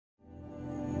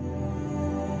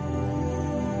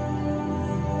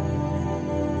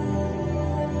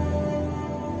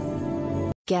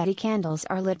Getty candles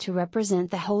are lit to represent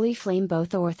the Holy Flame.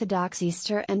 Both Orthodox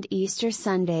Easter and Easter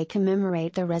Sunday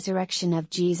commemorate the resurrection of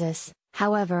Jesus,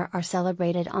 however are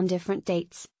celebrated on different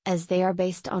dates, as they are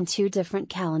based on two different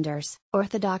calendars.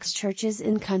 Orthodox churches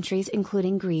in countries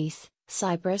including Greece,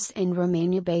 Cyprus and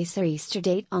Romania base their Easter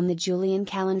date on the Julian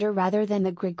calendar rather than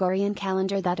the Gregorian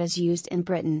calendar that is used in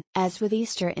Britain. As with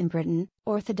Easter in Britain,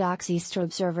 Orthodox Easter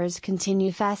observers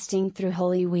continue fasting through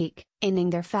Holy Week, ending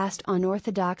their fast on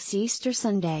Orthodox Easter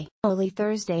Sunday. Holy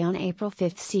Thursday on April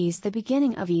 5th sees the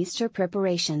beginning of Easter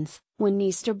preparations, when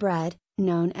Easter bread,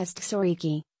 known as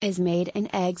tsoriki, is made and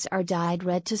eggs are dyed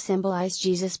red to symbolize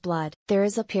Jesus' blood. There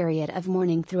is a period of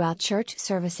mourning throughout church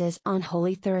services on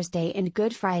Holy Thursday and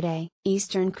Good Friday.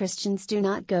 Eastern Christians do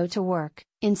not go to work,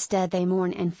 instead they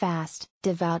mourn and fast.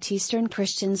 Devout Eastern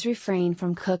Christians refrain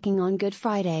from cooking on Good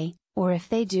Friday, or if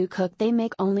they do cook they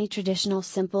make only traditional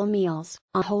simple meals.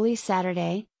 On Holy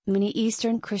Saturday, many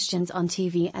Eastern Christians on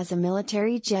TV as a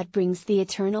military jet brings the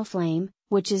eternal flame,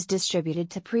 which is distributed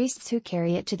to priests who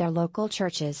carry it to their local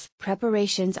churches.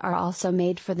 Preparations are also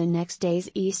made for the next day's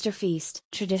Easter feast.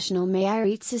 Traditional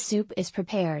mayaritsa soup is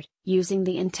prepared, using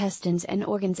the intestines and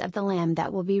organs of the lamb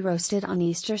that will be roasted on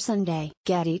Easter Sunday.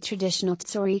 Getty traditional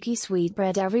tsoriki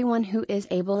sweetbread. Everyone who is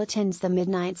able attends the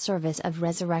midnight service of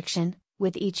resurrection,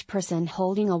 with each person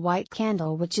holding a white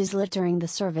candle which is lit during the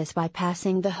service by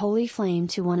passing the holy flame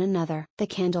to one another. The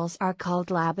candles are called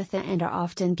labatha and are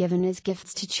often given as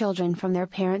gifts to children from their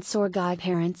parents or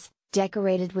godparents,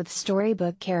 decorated with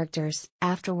storybook characters.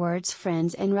 Afterwards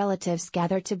friends and relatives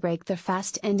gather to break their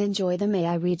fast and enjoy the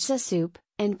mayaritsa soup,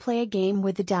 and play a game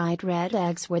with the dyed red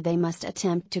eggs where they must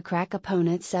attempt to crack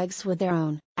opponents' eggs with their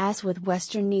own. As with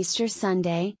Western Easter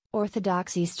Sunday,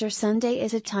 Orthodox Easter Sunday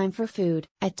is a time for food.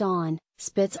 At dawn,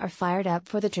 spits are fired up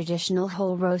for the traditional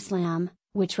whole roast lamb,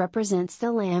 which represents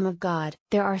the Lamb of God.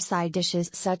 There are side dishes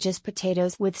such as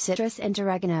potatoes with citrus and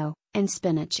oregano, and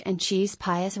spinach and cheese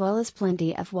pie as well as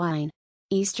plenty of wine.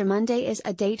 Easter Monday is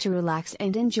a day to relax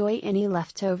and enjoy any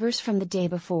leftovers from the day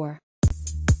before.